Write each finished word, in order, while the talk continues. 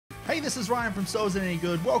Hey, this is Ryan from So Is It Any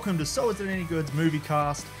Good. Welcome to So Is It Any Good's Movie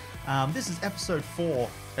Cast. This is episode 4.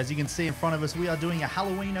 As you can see in front of us, we are doing a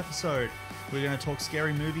Halloween episode. We're going to talk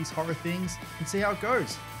scary movies, horror things, and see how it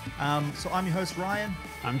goes. So I'm your host, Ryan.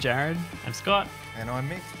 I'm Jared. I'm Scott. And I'm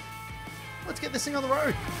Mick. Let's get this thing on the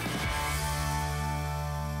road.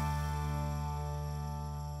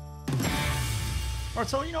 All right,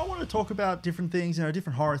 so, I want to talk about different things,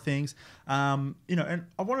 different horror things, and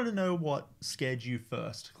I wanted to know what scared you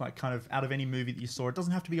first, like kind of out of any movie that you saw. It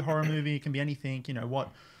doesn't have to be a horror movie. It can be anything, what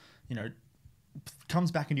comes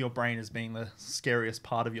back into your brain as being the scariest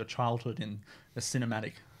part of your childhood in a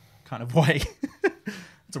cinematic kind of way.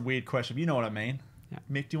 It's a weird question, but you know what I mean. Yeah.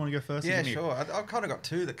 Mick, do you want to go first? Yeah, sure. I've kind of got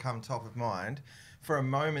two that come top of mind. For a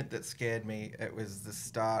moment that scared me, it was the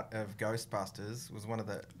start of Ghostbusters. Was one of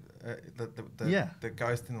the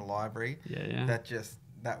ghost in the library. Yeah.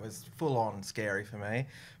 That was full on scary for me.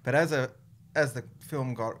 But as the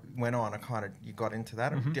film went on, you got into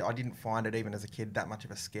that. Mm-hmm. I didn't find it even as a kid that much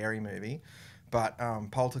of a scary movie. But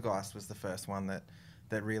Poltergeist was the first one that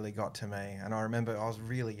really got to me. And I remember I was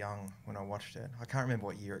really young when I watched it. I can't remember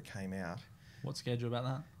what year it came out. What scared you about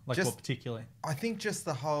that? What particularly? I think just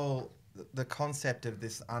the concept of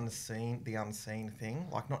the unseen thing,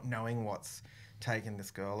 like not knowing what's taken this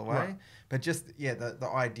girl away, right. But just the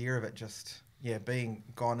idea of it being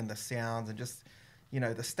gone and the sounds and just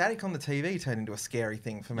the static on the TV turned into a scary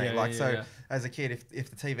thing for me. As a kid, if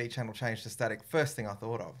the TV channel changed to static, first thing I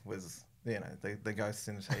thought of was the ghosts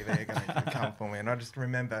in the TV are going to come for me. And I just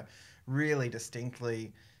remember really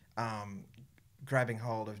distinctly grabbing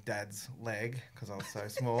hold of Dad's leg because I was so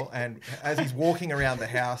small, and as he's walking around the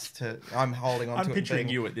house, I'm holding on to it. I'm picturing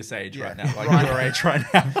you at this age right now, like your age right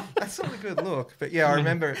now. That's not a good look, but I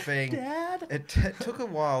remember it being. Dad. It took a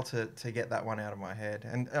while to get that one out of my head,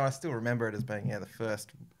 and I still remember it as being the first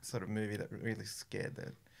sort of movie that really scared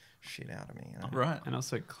the shit out of me. Right, and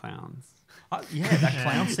also clowns. That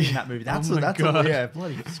clown scene in that movie. That's God.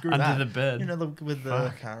 Bloody screw Under that. the bed. With the.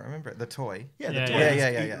 I can't remember it. The toy.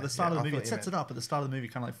 Yeah. The start of the movie. It sets it up at the start of the movie,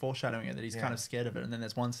 kind of like foreshadowing it that he's kind of scared of it, and then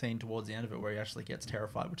there's one scene towards the end of it where he actually gets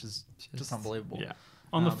terrified, which is just unbelievable. Yeah.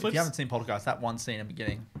 On the flip, if you haven't seen Poltergeist, that one scene in the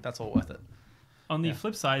beginning, that's all worth it. On the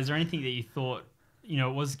flip side, is there anything that you thought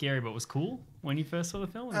it was scary but was cool when you first saw the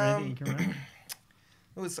film? Is there anything you can remember?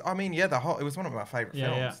 It was. It was one of my favorite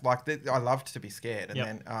films. Yeah. Like I loved to be scared, and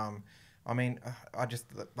then.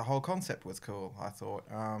 The whole concept was cool, I thought.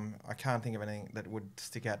 I can't think of anything that would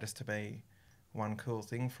stick out just to be one cool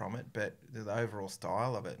thing from it, but the overall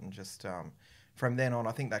style of it, and just from then on,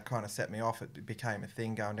 I think that kind of set me off. It became a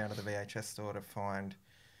thing going down to the VHS store to find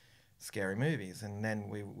scary movies, and then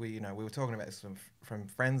we were talking about this from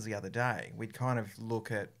friends the other day. We'd kind of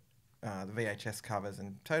look at the VHS covers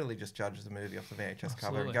and totally just judge the movie off the VHS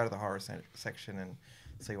cover and go to the horror section and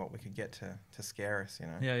see what we could get to scare us,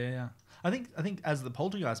 Yeah. I think as the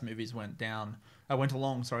Poltergeist movies went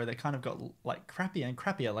along, they kind of got like crappier and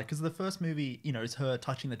crappier. Like, because the first movie, is her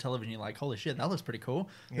touching the television. You're like, holy shit, that looks pretty cool.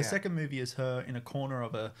 The second movie is her in a corner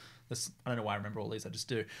of I don't know why I remember all these, I just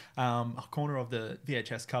do. A corner of the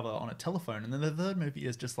VHS cover on a telephone. And then the third movie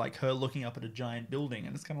is just like her looking up at a giant building.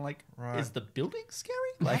 And it's kind of like, is the building scary?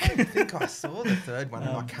 Like, I don't think I saw the third one.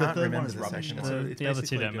 I can't remember the section. The other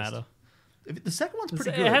two don't matter. The second one's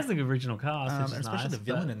pretty good. It has the original cast, especially the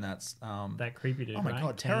villain in that's that creepy dude. Oh my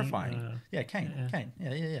god, terrifying! Kane. Kane.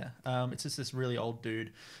 Yeah. It's just this really old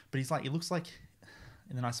dude, but he looks like,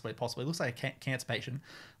 in the nicest way possible, he looks like a cancer patient.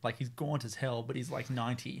 Like, he's gaunt as hell, but he's like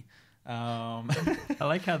 90. I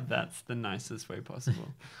like how that's the nicest way possible.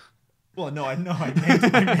 Well, no, I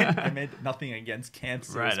meant nothing against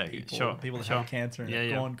cancer. Right, people. Sure. People that have cancer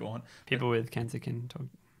and gone. People with cancer can talk.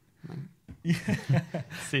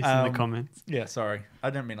 See in the comments. Yeah, sorry. I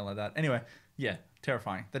didn't mean to like that. Anyway,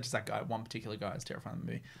 terrifying. That's just that guy. One particular guy is terrifying in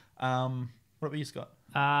the movie. What about you, Scott?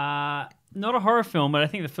 Not a horror film, but I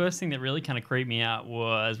think the first thing that really kind of creeped me out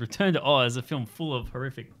was Return to Oz, a film full of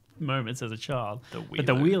horrific moments as a child. But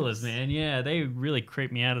the Wheelers, man, they really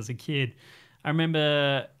creeped me out as a kid. I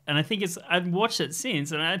remember, and I think I've watched it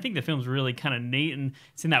since, and I think the film's really kind of neat, and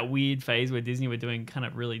it's in that weird phase where Disney were doing kind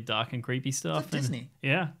of really dark and creepy stuff. Disney?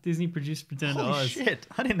 Yeah, Disney produced Return to Oz. Holy shit,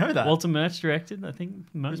 I didn't know that. Walter Murch directed, I think.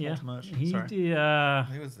 Walter Murch? He Sorry. did.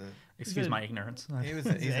 He was the... Excuse my ignorance. He's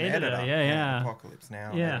an editor. Yeah. Apocalypse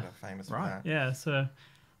Now. Yeah. Famous for that. Yeah, so...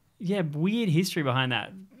 Yeah, weird history behind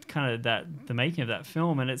that, kind of the making of that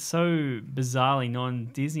film, and it's so bizarrely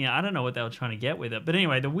non-Disney. I don't know what they were trying to get with it. But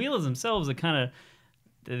anyway, the Wheelers themselves are kind of...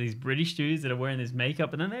 They're these British dudes that are wearing this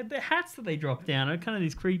makeup, and then their hats that they drop down are kind of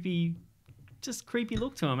these creepy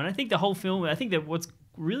look to them. And I think the whole film, I think that what's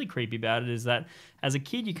really creepy about it is that as a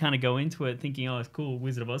kid you kind of go into it thinking, oh, it's cool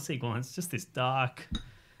Wizard of Oz sequel, and it's just this dark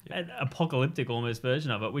apocalyptic almost version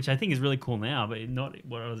of it, which I think is really cool now, but not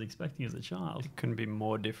what I was expecting as a child. It couldn't be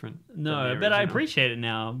more different. No, but I appreciate it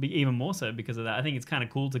now, even more so because of that. I think it's kind of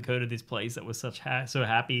cool to go to this place that was so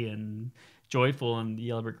happy and joyful, and the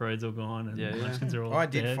Yellow Brick Road's all gone, and the mansions are all I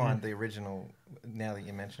did dead. find the original, now that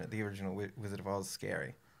you mention it, the original Wizard of Oz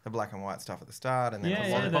scary. The black and white stuff at the start, and then the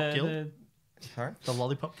lollipop guild. Sorry? The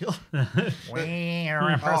lollipop guild. Oh, right,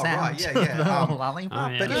 yeah.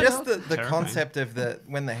 Lollipop. But just the concept of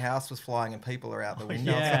when the house was flying and people are out the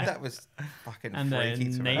window, that was fucking and freaky.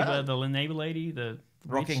 And the neighbor lady, the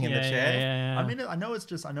rocking in the chair. Yeah. I mean, I know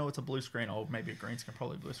it's a blue screen, or maybe a green screen,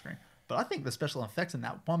 probably blue screen. But I think the special effects in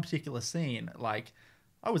that one particular scene, like,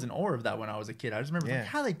 I was in awe of that when I was a kid. I just remember, like,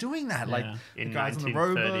 how are they doing that? Yeah. Like, the guys on the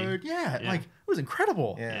rowboat. Like, it was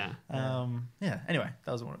incredible. Anyway,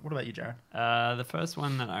 that was one. What about you, Jared? The first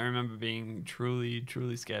one that I remember being truly,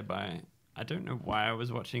 truly scared by, I don't know why I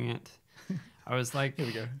was watching it. I was like... Here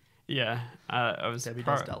we go. Yeah. I was... Debbie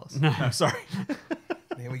Does Dallas. No, sorry.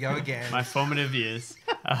 There we go again. My formative years.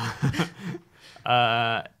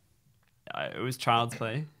 It was Child's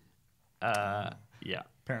Play. Yeah.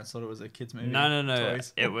 Parents thought it was a kid's movie. No.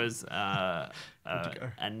 Toys. It was a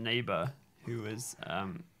neighbor who was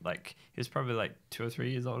he was probably like 2 or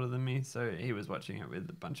 3 years older than me, so he was watching it with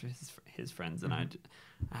a bunch of his friends, and I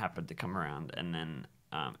happened to come around, and then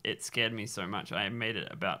it scared me so much. I made it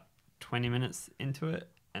about 20 minutes into it,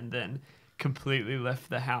 and then completely left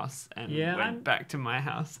the house and went back to my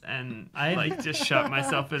house, and I just shut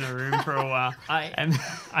myself in a room for a while. I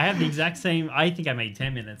have the exact same. I think I made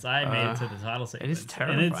 10 minutes. I made it to the title sequence. It is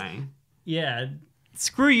terrifying.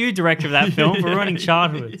 Screw you, director of that film, for ruining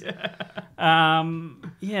childhood.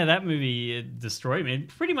 That movie destroyed me. It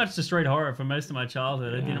pretty much destroyed horror for most of my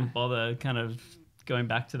childhood. I didn't bother kind of going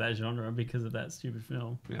back to that genre because of that stupid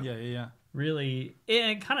film. Yeah. Really,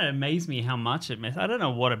 it kind of amazed me how much it messed. I don't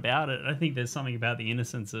know what about it. I think there's something about the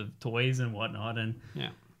innocence of toys and whatnot.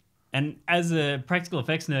 And as a practical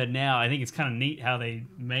effects nerd now, I think it's kind of neat how they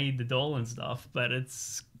made the doll and stuff, but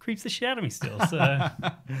it's creeps the shit out of me still. So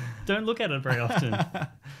don't look at it very often.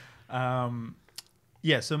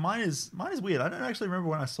 So mine is weird. I don't actually remember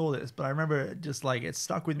when I saw this, but I remember it just like it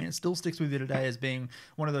stuck with me. It still sticks with me today as being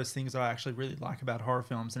one of those things that I actually really like about horror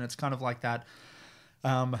films, and it's kind of like that.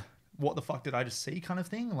 What the fuck did I just see kind of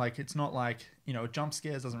thing? Like, it's not like, jump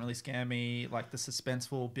scares doesn't really scare me. Like, the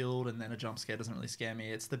suspenseful build and then a jump scare doesn't really scare me.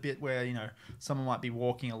 It's the bit where, someone might be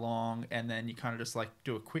walking along and then you kind of just like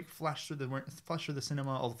do a quick flash through the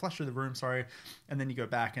cinema, or the flash through the room, sorry. And then you go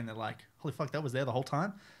back and they're like, holy fuck, that was there the whole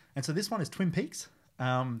time. And so this one is Twin Peaks.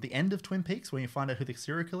 The end of Twin Peaks, where you find out who the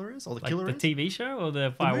serial killer is, or the killer is. The TV show or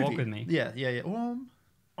the Fire Walk With Me? Yeah. Well,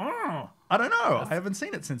 I don't know. I haven't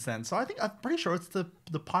seen it since then. So I'm pretty sure it's the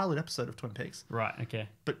pilot episode of Twin Peaks. Right, okay.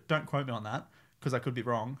 But don't quote me on that, because I could be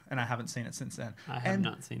wrong, and I haven't seen it since then. I have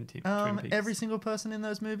not seen Twin Peaks. Every single person in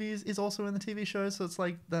those movies is also in the TV show, so it's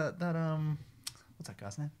like that what's that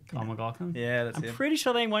guy's name? Kyle MacLachlan? Yeah, that's I'm him. pretty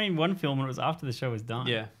sure they went in one film and it was after the show was done.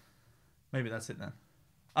 Yeah. Maybe that's it then.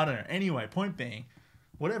 I don't know. Anyway, point being,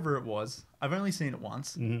 whatever it was, I've only seen it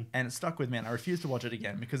once, and it stuck with me, and I refuse to watch it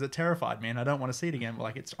again because it terrified me, and I don't want to see it again.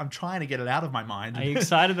 But I'm trying to get it out of my mind. Are you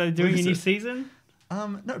excited they're doing a new season?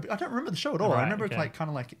 No, I don't remember the show at all. Right, I remember it's kind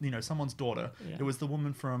of someone's daughter. Yeah. It was the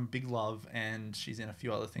woman from Big Love, and she's in a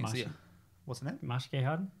few other things. Marsha. What's her name? Marsha Gay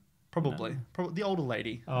Harden? Probably the older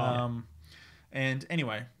lady. Oh, and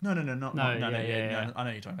anyway, no. I know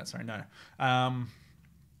you're talking about. Sorry, no.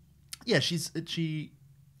 She.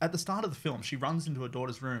 At the start of the film, she runs into her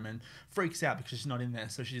daughter's room and freaks out because she's not in there.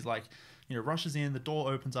 So she's like, rushes in, the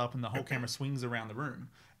door opens up, and the whole camera swings around the room.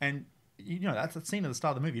 And, that's the scene at the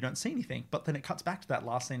start of the movie. You don't see anything. But then it cuts back to that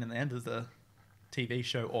last scene in the end of the TV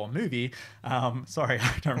show or movie. Sorry,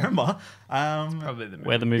 I don't remember. Probably the movie.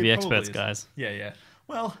 We're the movie experts, guys. Yeah.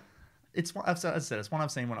 Well, as I said, it's one I've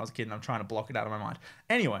seen when I was a kid, and I'm trying to block it out of my mind.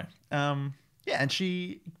 Anyway, and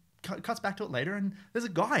she cuts back to it later, and there's a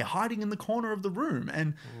guy hiding in the corner of the room,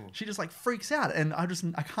 and she just like freaks out, and I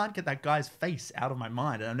can't get that guy's face out of my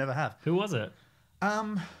mind, and I never have. Who was it?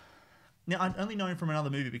 Now I only know him from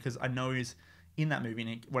another movie because I know he's in that movie,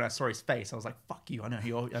 and when I saw his face, I was like, "Fuck you! I know who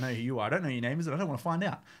you are. I don't know your name, is it? I don't want to find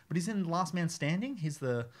out." But he's in Last Man Standing. He's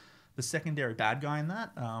the secondary bad guy in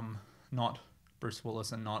that. Not Bruce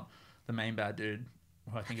Willis, and not the main bad dude,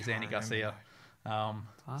 who I think is Andy Garcia.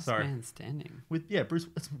 Last Man Standing. Bruce.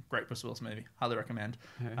 It's a great Bruce Willis movie. Highly recommend.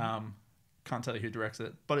 Can't tell you who directs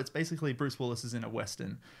it, but it's basically Bruce Willis is in a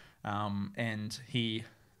Western, and he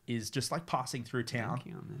is just like passing through town.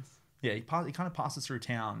 On this. Yeah, he kind of passes through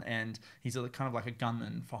town, and he's kind of like a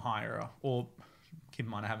gunman for hire. Or keep in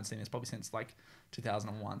mind, I haven't seen this probably since like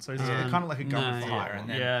 2001. So he's kind of like a gunman for hire, and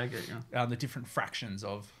then I get you. the different fractions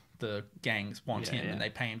of the gangs want him, yeah. and they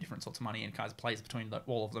pay him different sorts of money, and kind of plays between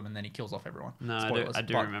all of them, and then he kills off everyone. No, Spoilers, I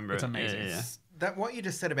do but remember it's it. amazing. Yeah. That what you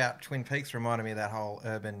just said about Twin Peaks reminded me of that whole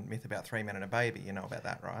urban myth about 3 Men and a Baby. You know about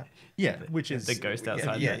that, right? Yeah, which is the ghost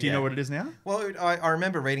outside. yeah. Do you know what it is now? Well, I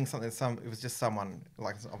remember reading something. It was just someone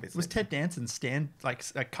like obviously. It was Ted Danson's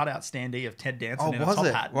a cutout standee of Ted Danson Oh, in a was top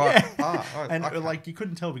it? hat. Right. Yeah. And and like you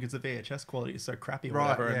couldn't tell because the VHS quality is so crappy or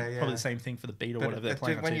Right, whatever. yeah, and yeah. probably the same thing for the beat or But whatever they're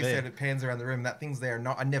playing on when TV. you said it pans around the room, that thing's there.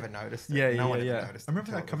 I never noticed it. Yeah, no one yeah. ever noticed I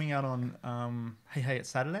remember it that coming out on Hey It's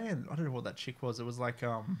Saturday, and I don't know what that chick was. It was like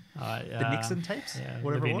the Nixon tapes,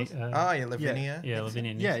 whatever it was. Oh yeah, Lavinia. Yeah,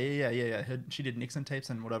 Lavinia. Yeah. She did Nixon tapes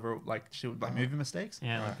and whatever. Like she would like movie mistakes.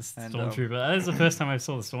 Yeah, like the And, Stormtrooper. That was the first time I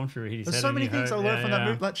saw the Stormtrooper. He There's so many things I learned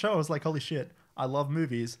from that show. I was like, holy shit, I love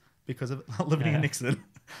movies because of Lavinia Nixon.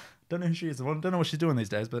 Don't know who she is. Don't know what she's doing these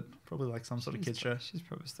days, but probably like some sort of kids show. She's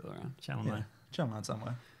probably still around. Channel Yeah, 9. Channel 9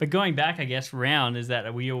 somewhere. But going back, I guess, round is that,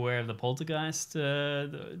 are we aware of the poltergeist, not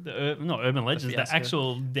urban legends, the fiasco.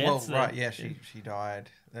 actual deaths? Well, right, yeah, she died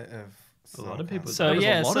of. A lot of people. So There was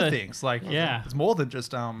yeah, a lot so- of things. Like yeah. it's more than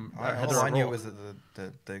just all Heather I knew O'Rourke. was the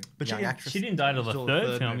But she young didn't- actress. She didn't die till the Till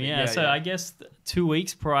third film, movie. yeah. So yeah. I guess 2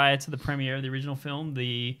 weeks prior to the premiere of the original film,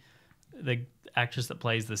 the actress that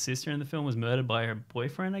plays the sister in the film was murdered by her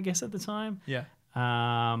boyfriend, I guess, at the time. Yeah,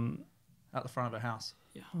 Um, out the front of her house.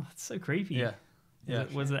 oh, that's so creepy. Yeah, yeah.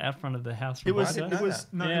 Was it out front of the house? It was. didn't It know was.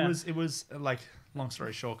 that. No. Yeah. It was like. Long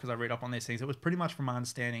story short, because I read up on these things, it was pretty much, from my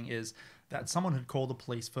understanding, is that someone had called the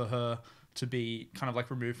police for her to be kind of like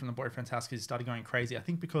removed from the boyfriend's house because he started going crazy. I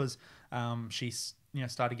think because she's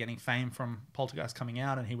started getting fame from Poltergeist coming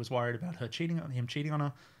out, and he was worried about her cheating on him,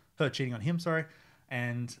 sorry,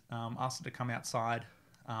 and asked her to come outside,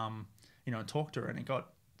 and talk to her, and it got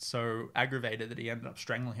so aggravated that he ended up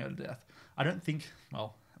strangling her to death. I don't think.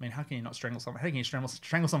 Well, I mean, how can you not strangle someone? How can you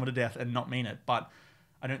strangle someone to death and not mean it? But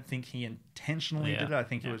I don't think he intentionally did it. I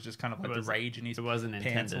think it was just kind of like the rage in his wasn't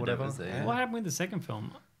pants intended. or whatever. What happened with the second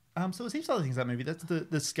film? So there's heaps of other things in that movie. That's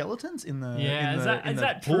the skeletons in the Is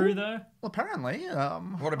that pool. true though? Well, apparently. What I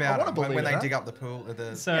wanna about when believe they that. dig up the pool? So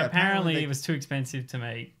Yeah, apparently apparently it was too expensive to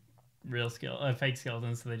make fake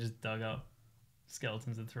skeletons, so they just dug up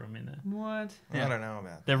skeletons and threw them in there. What? I don't know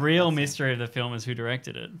about The real mystery of the film is who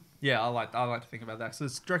directed it. Yeah, I like to think about that. So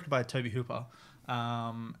it's directed by Toby Hooper,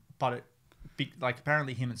 but it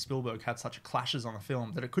apparently him and Spielberg had such clashes on the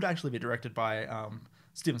film that it could actually be directed by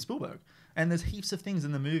Steven Spielberg. And there's heaps of things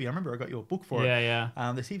in the movie. I remember I got you a book for it. Yeah.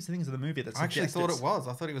 There's heaps of things in the movie that I actually suggest thought it's- it was.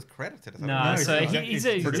 I thought he was credited. No, so he's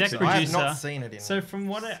an exec producer. I have not seen it in So from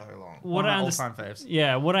what so I, long. what One of I my understand, all-time faves.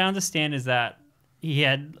 yeah, what I understand is that he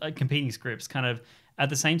had competing scripts, kind of at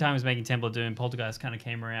the same time as making Temple of Doom. Poltergeist kind of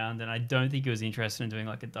came around, and I don't think he was interested in doing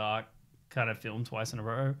like a dark kind of film twice in a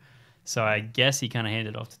row. So I guess he kind of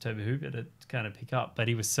handed off to Toby Hooper to kind of pick up, but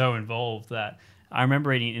he was so involved that I remember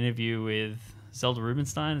reading an interview with Zelda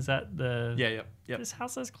Rubinstein. Is that the Yep. This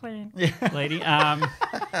house is clean, lady.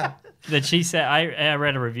 That she said, I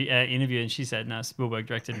read a review interview, and she said, no, Spielberg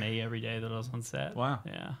directed me every day that I was on set. Wow.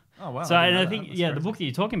 Yeah. Oh wow. So I didn't and know I that. think That's the crazy. book that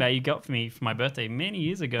you're talking about, you got for me for my birthday many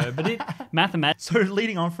years ago. But it mathematics. So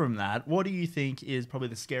leading on from that, what do you think is probably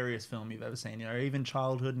the scariest film you've ever seen? Even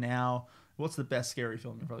childhood now. What's the best scary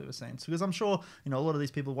film you've probably ever seen? So, because I'm sure a lot of these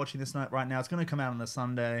people watching this night right now, it's going to come out on the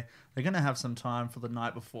Sunday. They're going to have some time for the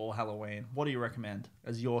night before Halloween. What do you recommend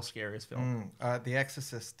as your scariest film? The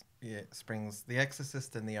Exorcist, springs The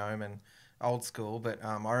Exorcist and The Omen, old school. But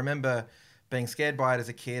I remember being scared by it as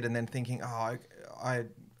a kid, and then thinking, I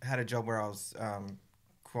had a job where I was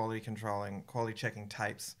quality checking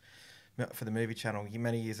tapes for the movie channel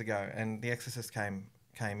many years ago, and The Exorcist came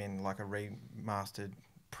in like a remastered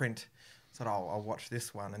print. So I'll watch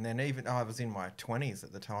this one, and then I was in my 20s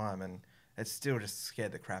at the time, and it still just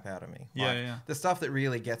scared the crap out of me. Yeah. The stuff that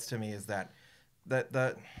really gets to me is that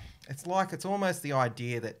it's almost the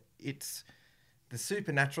idea that it's the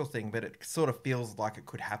supernatural thing, but it sort of feels like it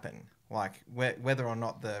could happen. Like whether or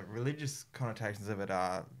not the religious connotations of it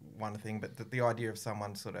are one thing, but the idea of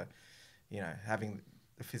someone sort of, having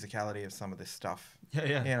the physicality of some of this stuff.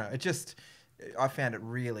 Yeah. I found it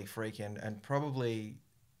really freaking, and probably.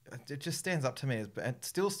 It just stands up to me. It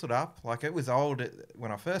still stood up. Like, it was old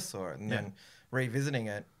when I first saw it, and then revisiting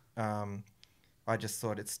it, I just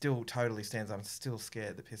thought it still totally stands up. I'm still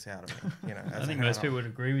scared the piss out of me. I think most people would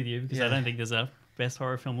agree with you, because I don't think there's a best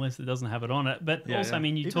horror film list that doesn't have it on it. But also, I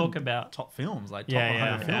mean, you Even talk about top films, like top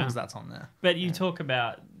 100 films, that's on there. But you talk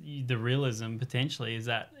about the realism potentially. Is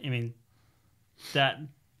that, I mean, that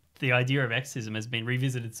the idea of exorcism has been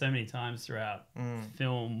revisited so many times throughout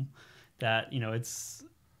film that, you know, it's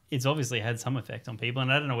obviously had some effect on people.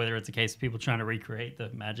 And I don't know whether it's a case of people trying to recreate the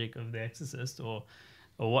magic of The Exorcist or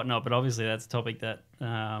whatnot, but obviously that's a topic that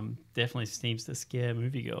definitely seems to scare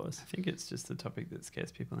moviegoers. I think it's just a topic that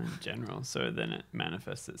scares people in general, so then it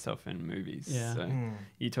manifests itself in movies. Yeah. So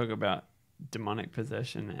you talk about demonic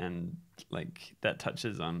possession, and like that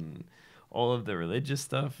touches on all of the religious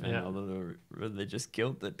stuff and all of the religious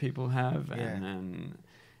guilt that people have, and then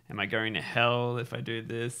am I going to hell if I do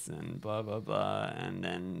this, and blah blah blah, and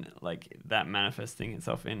then like that manifesting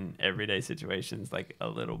itself in everyday situations, like a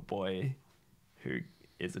little boy who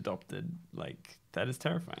is adopted, like that is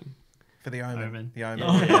terrifying. For the Omen. The Omen.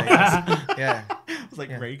 Oh. Yeah. It's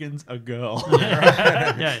like Reagan's a girl.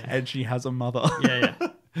 Yeah. And she has a mother. Yeah.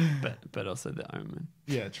 But also The Omen.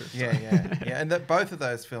 Yeah, true. Yeah. And both of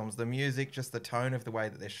those films, the music, just the tone of the way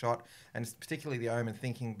that they're shot, and particularly The Omen,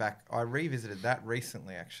 thinking back, I revisited that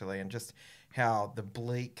recently, actually, and just how the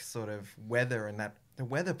bleak sort of weather and that the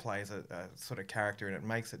weather plays a sort of character, and it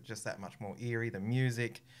makes it just that much more eerie. The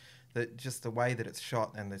music, just the way that it's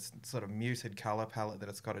shot, and this sort of muted color palette that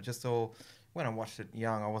it's got, it just all... When I watched it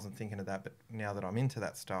young, I wasn't thinking of that, but now that I'm into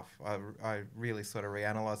that stuff, I really sort of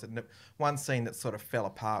reanalyzed it. And one scene that sort of fell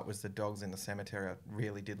apart was the dogs in the cemetery. It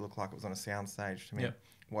really did look like it was on a soundstage to me,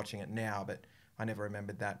 watching it now, but I never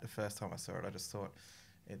remembered that the first time I saw it. I just thought,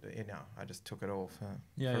 I just took it all for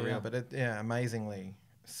real. But amazingly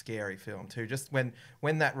scary film too. Just when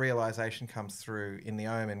that realization comes through in The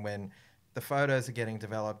Omen, when the photos are getting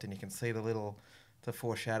developed and you can see the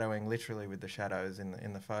foreshadowing literally with the shadows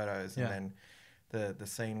in the photos, and then the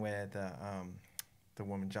scene where the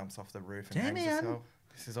woman jumps off the roof and hangs herself.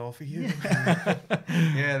 This is all for you.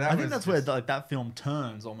 I think that's where like that film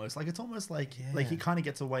turns almost. Like it's almost like he kind of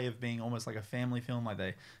gets away of being almost like a family film. Like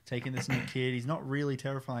they taking this new kid. He's not really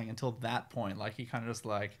terrifying until that point. Like he kind of just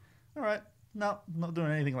like, all right, no, not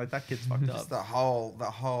doing anything. Like that kid's fucked up. Just the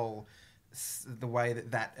whole. The way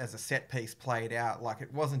that as a set piece played out, like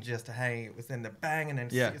it wasn't just a hang, it was then the bang and then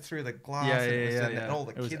through the glass, and all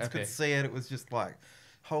the kids could see it. It was just like,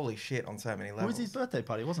 holy shit on so many levels. It was his birthday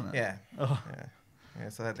party, wasn't it? Yeah. Oh. Yeah,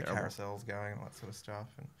 so they had the carousels going and all that sort of stuff,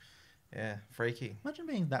 and freaky. Imagine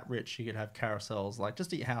being that rich you could have carousels, like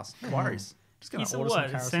just at your house, no worries. Just gonna He's order some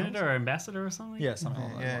carousels. senator or ambassador or something? Yeah, something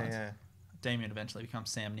along those lines. Yeah. Damien eventually becomes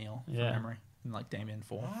Sam Neill from memory. In like Damien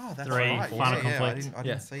 4. Oh, that's 3, right. Final Conflict. I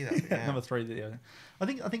didn't see that. Yeah. Number 3. I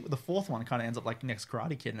think the fourth one kind of ends up like next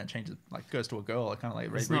Karate Kid, and it changes, like goes to a girl. It kind of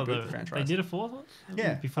like reboot the franchise. They did a fourth one?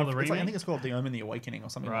 Yeah, before the remake. Like, I think it's called The Omen: The Awakening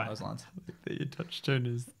or something along those lines. Your touchstone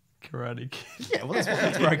is Karate Kid. Yeah, well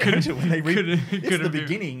that's where I go to when they it's the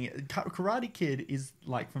beginning. Karate Kid is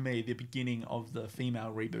like for me the beginning of the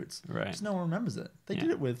female reboots. Right. Just no one remembers it. They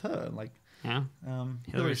did it with her, like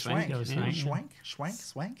Hilary Swank.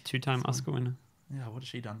 Swank. 2-time Oscar winner. Yeah, what has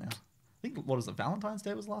she done now? I think, what is it, Valentine's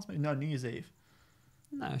Day was the last movie? No, New Year's Eve.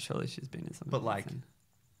 No, surely she's been in something. But like,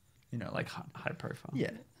 like high profile. Yeah.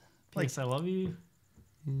 Like, P.S. I Love You.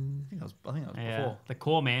 I think that was before. The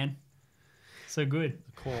Core, man. So good.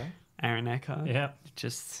 The Core. Aaron Eckhart. Yeah.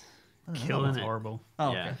 Just killing it. Horrible. Oh,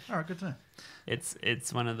 okay. All right, good to know.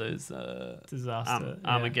 It's one of those disaster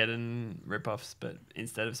Armageddon ripoffs, but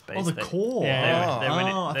instead of space, The Core.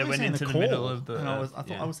 Yeah, they went into the middle of the.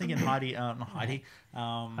 I was thinking Heidi, not Heidi.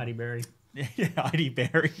 Heidi Berry. Yeah, Heidi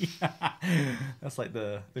Berry. That's like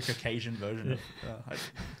the Caucasian version of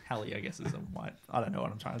Halle, I guess, is a white. I don't know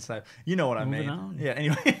what I'm trying to say. You know what I mean. On. Yeah.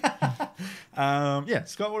 Anyway.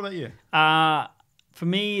 Scott, what about you? For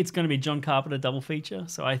me, it's going to be John Carpenter double feature.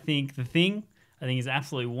 So I think The Thing. I think is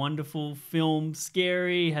absolutely wonderful film,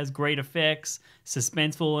 scary, has great effects,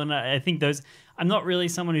 suspenseful, and I think those. I'm not really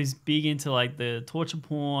someone who's big into like the torture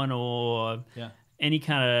porn or any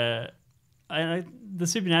kind of. The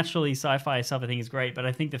supernaturally sci-fi stuff I think is great, but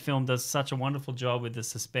I think the film does such a wonderful job with the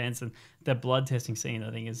suspense, and the blood testing scene I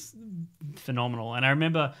think is phenomenal. And I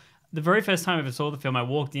remember the very first time I ever saw the film, I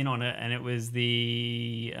walked in on it, and it was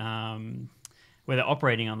the. Where they're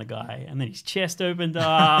operating on the guy, and then his chest opened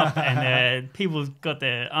up, and people got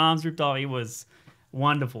their arms ripped off. It was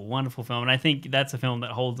wonderful, wonderful film, and I think that's a film that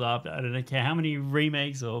holds up. I don't care how many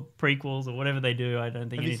remakes or prequels or whatever they do. I don't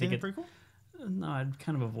think anything. Have you seen the prequel? No, I'd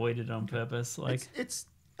kind of avoided it on purpose. Like it's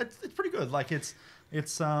pretty good. Like it's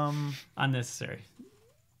unnecessary.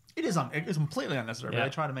 It's completely unnecessary. But they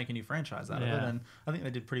try to make a new franchise out of it, and I think they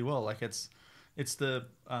did pretty well. Like it's the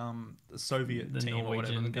Soviet team Norwegian or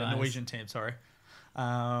whatever, the Norwegian team. Sorry.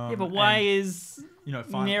 But why is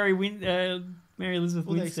Mary Elizabeth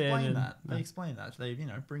Winstead? They explain that. They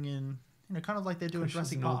bring in kind of like they're doing Pushes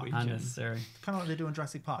Jurassic an Park. Unnecessary. Kind of like they're doing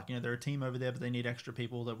Jurassic Park. They're a team over there, but they need extra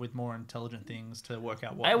people that with more intelligent things to work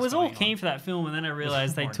out what. I was all going keen on. for that film, and then I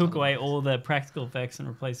realized they more took away intelligent. all the practical effects and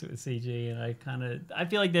replaced it with CG. And I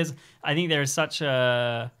feel like I think there is such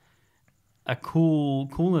a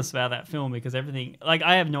coolness about that film because everything. Like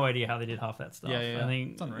I have no idea how they did half that stuff. Yeah. I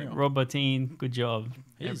think It's unreal. Rob Bottin, good job.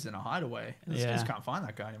 He's in a hideaway. I Yeah. just can't find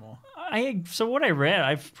that guy anymore. So what I read,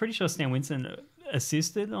 I'm pretty sure Stan Winston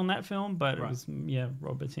assisted on that film, but it Right. was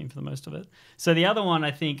Rob Bottin for the most of it. So the other one,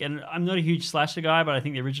 I think, and I'm not a huge slasher guy, but I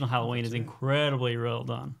think the original Halloween is incredibly well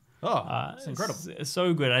done. Oh, it's incredible. It's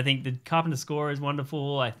so good. I think the Carpenter score is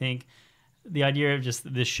wonderful. I think the idea of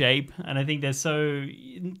just the shape, and I think there's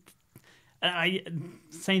same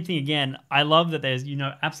thing again. I love that there's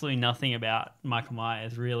absolutely nothing about Michael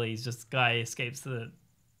Myers. Really, he's just guy escapes the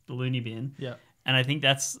loony bin. Yeah. And I think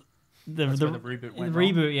that's the where the reboot went the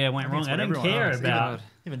wrong. reboot. Went I think wrong. it's I what don't everyone care knows. about.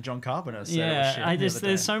 Even John Carpenter said it was Yeah, shit I the just other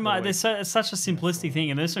there's day, so the much. other There's week. such a simplistic thing,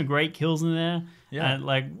 and there's some great kills in there. Yeah.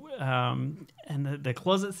 And the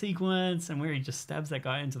closet sequence, and where he just stabs that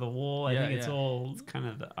guy into the wall. I Yeah, think it's yeah. all It's kind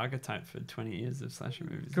of the archetype for 20 years of slasher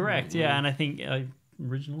movies. isn't correct. it? Yeah, and I think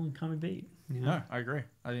original and can't be beat. Yeah. No, I agree.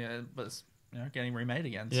 I think, but it's getting remade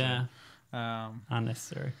again. So. Yeah, Um,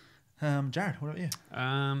 unnecessary. Jared, what about you?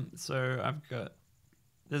 So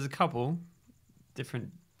there's a couple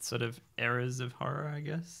different sort of eras of horror, I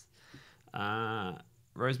guess.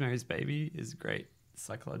 Rosemary's Baby is great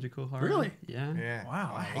psychological horror. Really? Yeah. Yeah.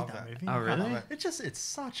 Wow, I hate love that movie. Oh, I really? love it. It's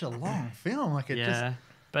such a long film. Like it Yeah.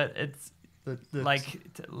 But it's just the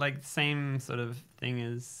like same sort of thing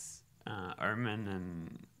as Omen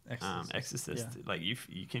and Exorcist. Exorcist. Yeah. Like you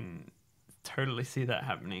can totally see that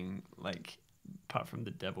happening. Like apart from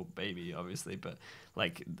the devil baby, obviously, but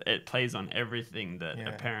like it plays on everything that a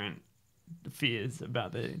Yeah. parent fears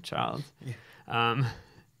about their child. Yeah.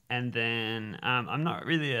 And then I'm not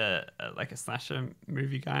really a slasher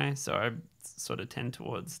movie guy, so I sort of tend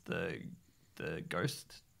towards the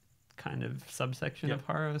ghost kind of subsection Yep. of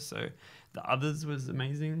horror. So The Others was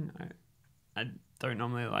amazing. I don't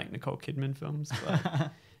normally like Nicole Kidman films,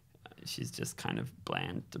 but she's just kind of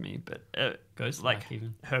bland to me. But Ghost-like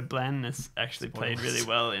even. her blandness actually played Spoilers. really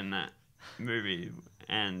well in that movie,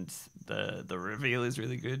 and the reveal is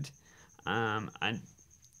really good. I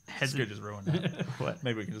It's good, just ruin that. What?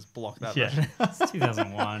 Maybe we can just block that. Yeah. version. It's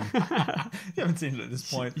 2001. You haven't seen it at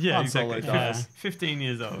this point. Yeah, Han exactly. Solo dies. 15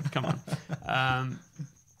 years old. Come on.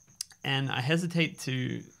 And I hesitate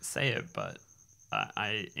to say it, but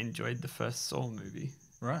I enjoyed the first Saw movie.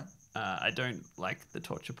 Right. I don't like the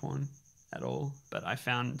torture porn at all, but I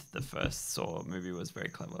found the first Saw movie was very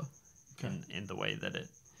clever in the way that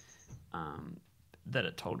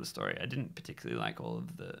it told a story. I didn't particularly like all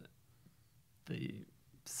of the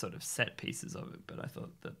sort of set pieces of it, but I thought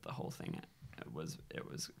that the whole thing it was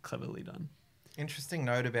cleverly done. Interesting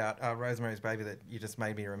note about Rosemary's Baby that you just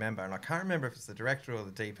made me remember, and I can't remember if it's the director or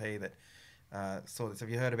the DP that saw this. Have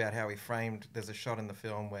you heard about how he framed? There's a shot in the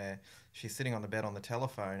film where she's sitting on the bed on the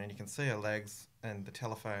telephone, and you can see her legs and the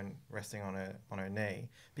telephone resting on her knee,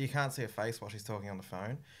 but you can't see her face while she's talking on the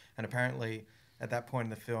phone. And apparently, at that point in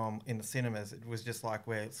the film, in the cinemas, it was just like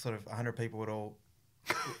where sort of 100 people would all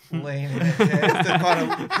lean in their chairs to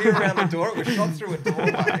kind of peer around the door. It was shot through a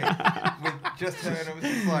doorway with just her, and it was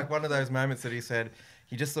just like one of those moments that he said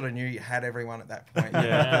you just sort of knew you had everyone at that point.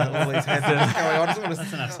 Yeah. All these heads are just going on. I just want to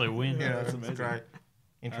That's an absolute win. Yeah, That's that's amazing. great.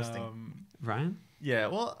 Interesting. Ryan? Yeah,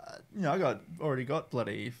 well, I already got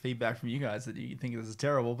bloody feedback from you guys that you think this is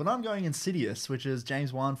terrible, but I'm going Insidious, which is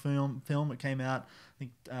James Wan film. It came out, I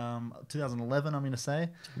think, 2011. I'm going to say.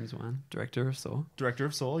 James Wan, director of Saw. Director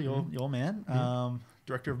of Saw, your man.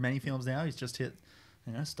 Director of many films now. He's just hit,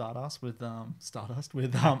 Stardust with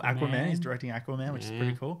Aquaman. He's directing Aquaman, which is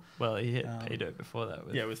pretty cool. Well, he hit pay dirt before that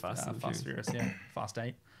with Fast and Furious. Furious. Yeah, Fast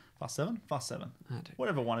 8, Fast 7, Fast 7, I don't-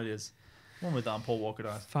 whatever one it is. One with Paul Walker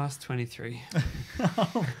dies. Fast 23.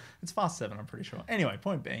 It's Fast 7, I'm pretty sure. Anyway,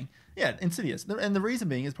 point being, yeah, Insidious. And the reason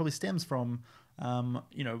being is probably stems from,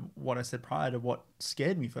 what I said prior to what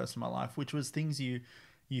scared me first in my life, which was things you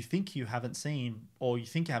think you haven't seen, or you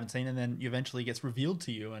think you haven't seen, and then eventually gets revealed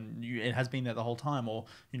to you, and it has been there the whole time, or,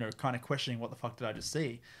 kind of questioning what the fuck did I just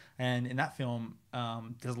see. And in that film,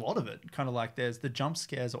 there's a lot of it. Kind of like there's the jump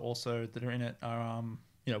scares also that are in it are,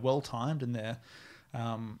 well timed, and they're,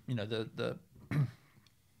 the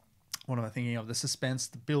what am I thinking of? The suspense,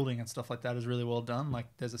 the building and stuff like that is really well done. Like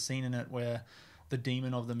there's a scene in it where the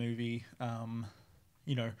demon of the movie,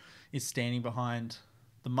 is standing behind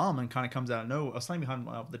the mum and kind of comes out of nowhere, or standing behind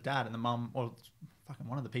the dad, and the mum, or fucking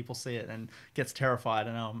one of the people see it and gets terrified,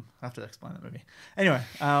 and I have to explain that movie. Anyway,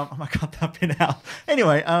 I might cut that bit out.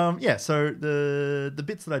 Anyway, yeah. So the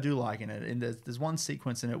bits that I do like in it, and there's one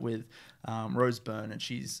sequence in it with Rose Byrne, and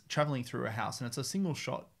she's traveling through a house, and it's a single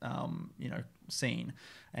shot, scene,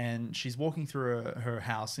 and she's walking through her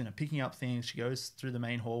house, picking up things. She goes through the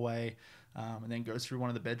main hallway, and then goes through one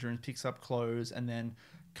of the bedrooms, picks up clothes, and then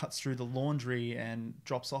cuts through the laundry and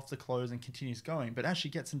drops off the clothes and continues going. But as she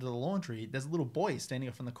gets into the laundry, there's a little boy standing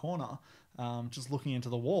off in the corner, just looking into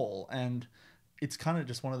the wall, and it's kind of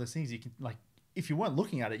just one of those things you can, like, if you weren't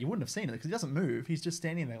looking at it, you wouldn't have seen it because he doesn't move. He's just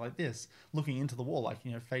standing there like this, looking into the wall, like,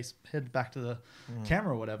 head back to the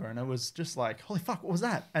camera or whatever. And it was just like, holy fuck, what was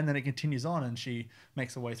that? And then it continues on, and she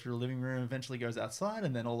makes her way through the living room, eventually goes outside,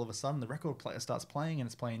 and then all of a sudden the record player starts playing, and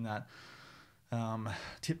it's playing that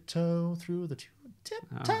tiptoe through the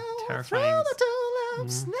tiptoe through the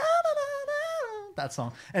tulips. Na, na, na, na. That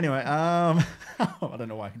song. Anyway, I don't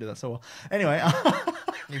know why I can do that so well. Anyway,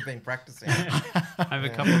 you've been practicing. I have a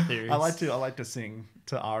couple of theories. I like to sing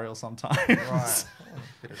to Ariel sometimes. Right.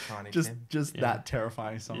 Bit of Tiny Tim. Just that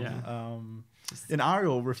terrifying song. Yeah. And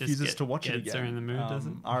Ariel refuses to watch it again. Her in the mood,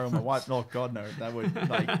 doesn't Ariel, my wife, oh god no, that would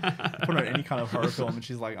like put her in any kind of horror film, and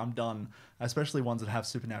she's like, I'm done. Especially ones that have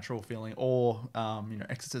supernatural feeling, or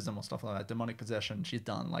exorcism or stuff like that, demonic possession. She's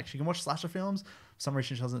done. Like, she can watch slasher films. For some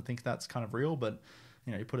reason, she doesn't think that's kind of real, but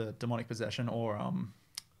you put a demonic possession or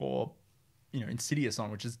Insidious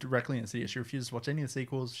on, which is directly Insidious. She refuses to watch any of the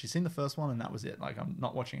sequels. She's seen the first one, and that was it. Like, I'm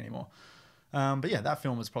not watching anymore. But yeah, that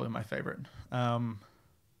film was probably my favorite.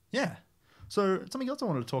 Yeah. So something else I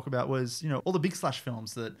wanted to talk about was, all the big slash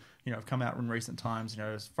films that, have come out in recent times.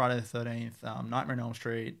 Friday the 13th, Nightmare on Elm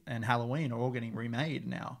Street, and Halloween are all getting remade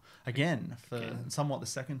now. Again, for somewhat the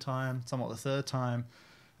second time, somewhat the third time.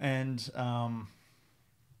 And, I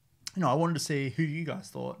wanted to see who you guys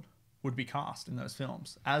thought would be cast in those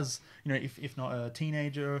films. As, if not a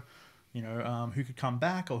teenager, who could come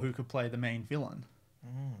back or who could play the main villain.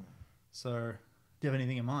 So, do you have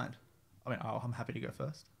anything in mind? I mean, I'm happy to go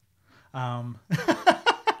first. So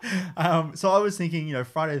I was thinking,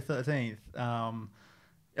 Friday the 13th.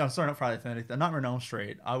 Sorry, not Friday the 13th. The Nightmare on Elm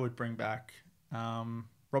Street. I would bring back Robert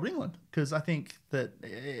Englund, because I think that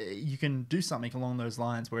you can do something along those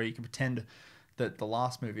lines where you can pretend that the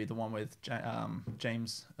last movie, the one with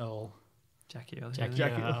James Earl. Jackie Earl.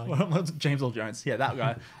 James Earl Jones. Yeah, that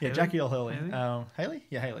guy. Yeah, Jackie Earl Haley. Haley?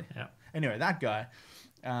 Yeah, Haley. Yeah. Anyway, that guy.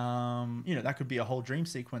 That could be a whole dream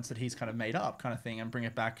sequence that he's kind of made up, kind of thing, and bring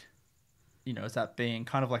it back. As that being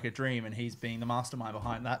kind of like a dream, and he's being the mastermind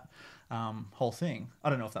behind that whole thing. I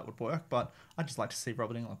don't know if that would work, but I'd just like to see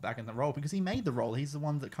Robert Englund back in the role, because he made the role. He's the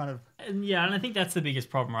one that kind of... And I think that's the biggest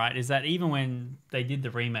problem, right? Is that even when they did the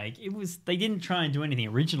remake, they didn't try and do anything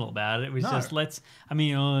original about it. It was just they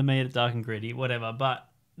made it dark and gritty, whatever. But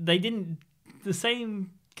they didn't... The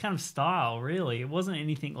same kind of style, really. It wasn't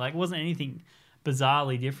anything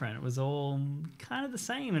bizarrely different. It was all kind of the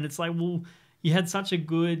same. And it's like, well, you had such a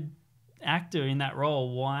good actor in that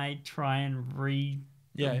role, why try and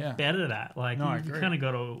better that? Like, you kind of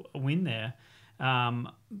got a win there. And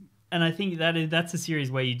I think that's a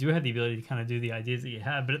series where you do have the ability to kind of do the ideas that you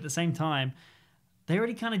have, but at the same time, they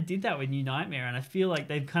already kind of did that with New Nightmare, and I feel like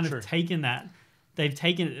they've kind of taken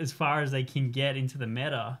it as far as they can get into the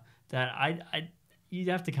meta. That you'd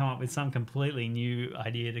have to come up with some completely new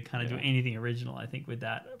idea to kind of do anything original, I think, with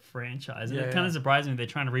that franchise. And it kind of surprised me they're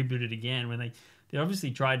trying to reboot it again when they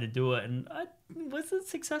obviously tried to do it, and was it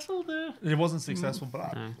successful? It wasn't successful,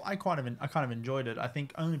 but I kind of enjoyed it. I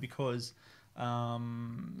think only because,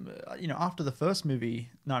 after the first movie,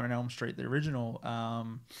 Nightmare on Elm Street, the original,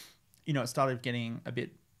 it started getting a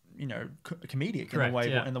bit, comedic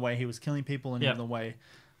in the way he was killing people, and in the way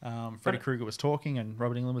Freddy Krueger was talking and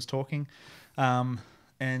Robert Englund was talking. And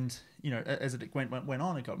as it went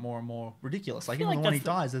on, it got more and more ridiculous. Like, even when he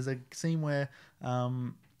dies, there's a scene where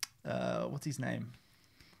what's his name?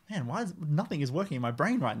 Man, nothing is working in my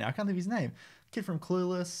brain right now? I can't think of his name. Kid from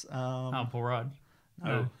Clueless. Paul Rudd.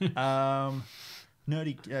 No.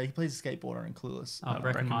 Nerdy. He plays a skateboarder in Clueless.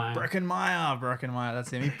 Breckenmeyer.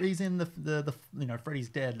 That's him. He's in the Freddy's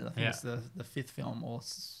Dead. I think it's the fifth film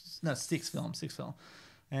sixth film.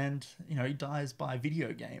 And he dies by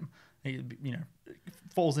video game. He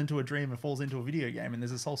falls into a dream and falls into a video game, and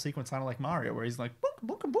there's this whole sequence kind of like Mario where he's like book,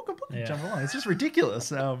 jump along. It's just ridiculous.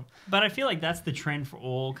 But I feel like that's the trend for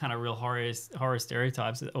all kind of real horror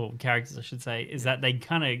stereotypes, or characters I should say, is that they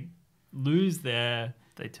kind of lose their...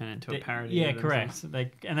 They turn into a parody. Yeah, correct.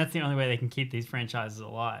 And that's the only way they can keep these franchises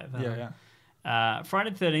alive. Friday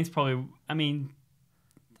the 13th probably... I mean,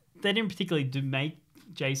 they didn't particularly make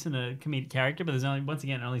Jason a comedic character, but there's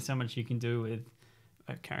only so much you can do with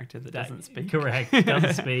a character that doesn't speak. Correct.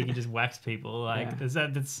 Doesn't speak and just whacks people. Like there's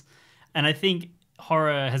that. And I think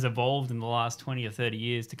horror has evolved in the last 20 or 30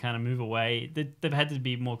 years to kind of move away. They've had to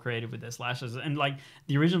be more creative with their slashes. And like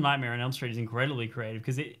the original Nightmare on Elm Street is incredibly creative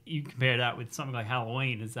because you compare that with something like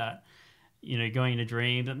Halloween, is that, you know, going into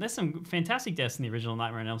dreams. And there's some fantastic deaths in the original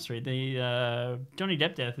Nightmare on Elm Street. The Johnny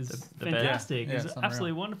Depp death is fantastic. Yeah, it's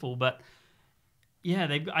absolutely wonderful. But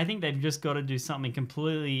yeah, I think they've just got to do something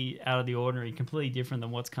completely out of the ordinary, completely different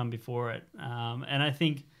than what's come before it. And I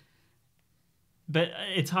think... But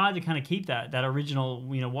it's hard to kind of keep that original,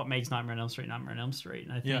 you know, what makes Nightmare on Elm Street Nightmare on Elm Street.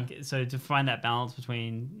 And I think so to find that balance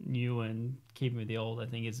between new and keeping with the old, I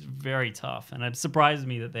think is very tough. And it surprises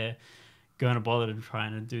me that they're going to bother to try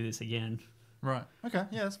and do this again. Right. Okay.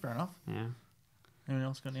 Yeah, that's fair enough. Yeah. Anyone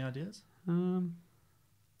else got any ideas? I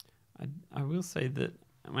will say that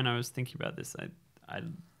when I was thinking about this, I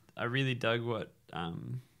really dug what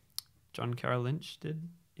John Carroll Lynch did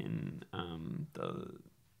in the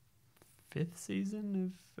 5th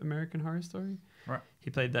season of American Horror Story. Right. He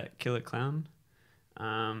played that killer clown.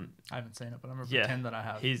 I haven't seen it, but I'm going to pretend that I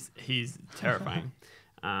have. He's terrifying.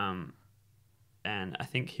 And I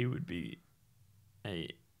think he would be a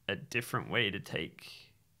different way to take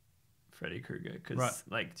Freddy Krueger, because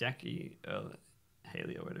like Jackie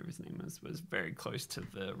Haley or whatever his name was very close to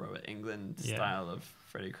the Robert Englund style of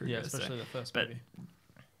Freddy Krueger. Yeah, especially the first movie.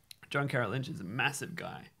 John Carroll Lynch is a massive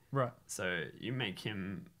guy. Right. So you make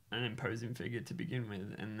him an imposing figure to begin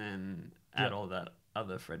with, and then add all that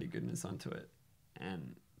other Freddy goodness onto it,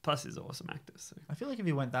 and plus he's an awesome actor. So I feel like if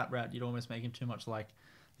you went that route, you'd almost make him too much like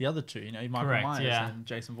the other two. You know, Michael Myers and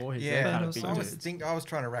Jason Voorhees. Yeah, kind of big dudes. I was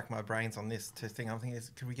trying to rack my brains on this to think. I'm thinking,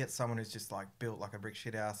 could we get someone who's just like built like a brick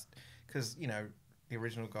shit house? Because you know, the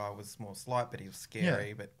original guy was more slight, but he was scary.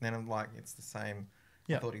 Yeah. But then I'm like, it's the same.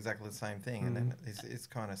 Yeah. I thought exactly the same thing, and then it's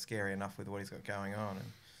kind of scary enough with what he's got going on. And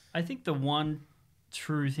I think the one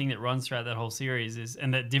true thing that runs throughout that whole series is,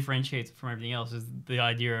 and that differentiates it from everything else, is the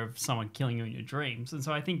idea of someone killing you in your dreams. And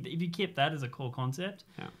so I think that if you keep that as a core concept,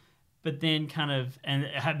 but then kind of and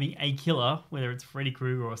having a killer, whether it's Freddy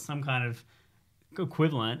Krueger or some kind of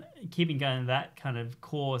equivalent, keeping going that kind of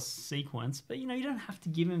core sequence. But you know, you don't have to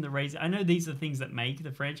give him the razor. I know these are things that make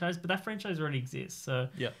the franchise, but that franchise already exists. So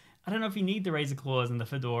I don't know if you need the razor claws and the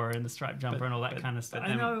fedora and the striped jumper and all that kind of stuff.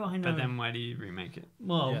 I know. But then why do you remake it?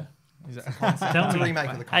 Well, tell me.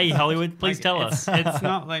 Hey, Hollywood, please tell us. It's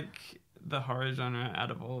not like the horror genre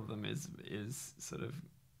out of all of them is sort of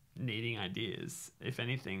needing ideas. If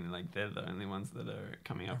anything, like they're the only ones that are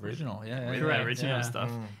coming up with original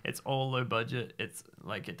stuff. It's all low budget. It's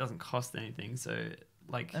like it doesn't cost anything. So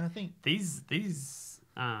like, and I think these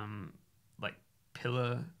like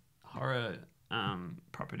pillar horror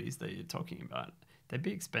properties that you're talking about, they'd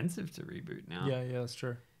be expensive to reboot now. Yeah, that's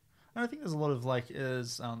true. And I think there's a lot of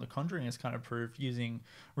The Conjuring has kind of proved using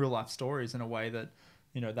real life stories in a way that,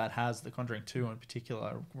 you know, that has The Conjuring 2 in particular.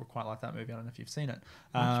 I quite like that movie. I don't know if you've seen it.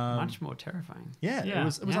 Much more terrifying. Yeah, it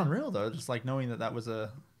was unreal though. Just like knowing that was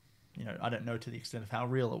a, you know, I don't know to the extent of how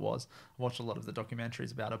real it was. I watched a lot of the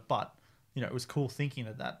documentaries about it, but you know, it was cool thinking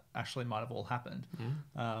that actually might have all happened.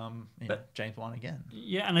 James Wan again.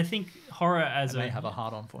 Yeah, and I think horror as I may have a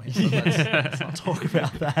hard on for him. So let's not talk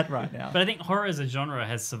about that right now. But I think horror as a genre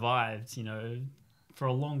has survived, you know, for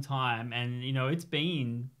a long time, and you know, it's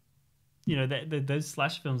been, you know, those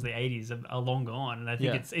slash films of the 80s are long gone, and I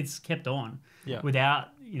think it's kept on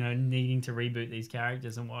without, you know, needing to reboot these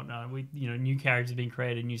characters and whatnot. New characters being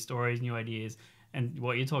created, new stories, new ideas. And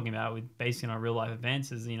what you're talking about with basing on real life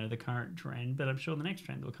events is, you know, the current trend, but I'm sure the next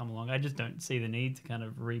trend will come along. I just don't see the need to kind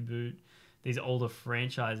of reboot these older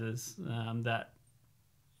franchises that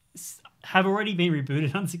have already been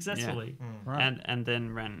rebooted unsuccessfully. Yeah. Right. And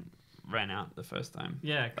then ran out the first time.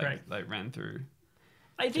 Yeah, correct. Like ran through.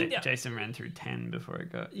 I think Jason ran through 10 before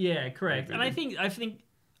it got. Yeah, correct. Rebooted. And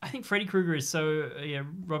I think Freddy Krueger is so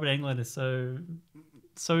Robert Englund is so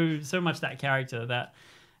much that character that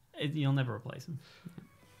you'll never replace him.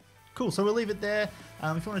 Cool, so we'll leave it there.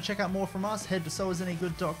 If you want to check out more from us, head to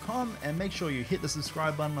soisanygood.com and make sure you hit the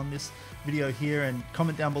subscribe button on this video here and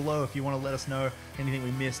comment down below if you want to let us know anything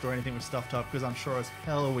we missed or anything we stuffed up, because I'm sure as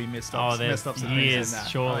hell we messed up some things in that.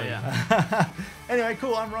 Surely. Anyway,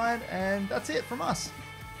 cool, I'm Ryan, and that's it from us.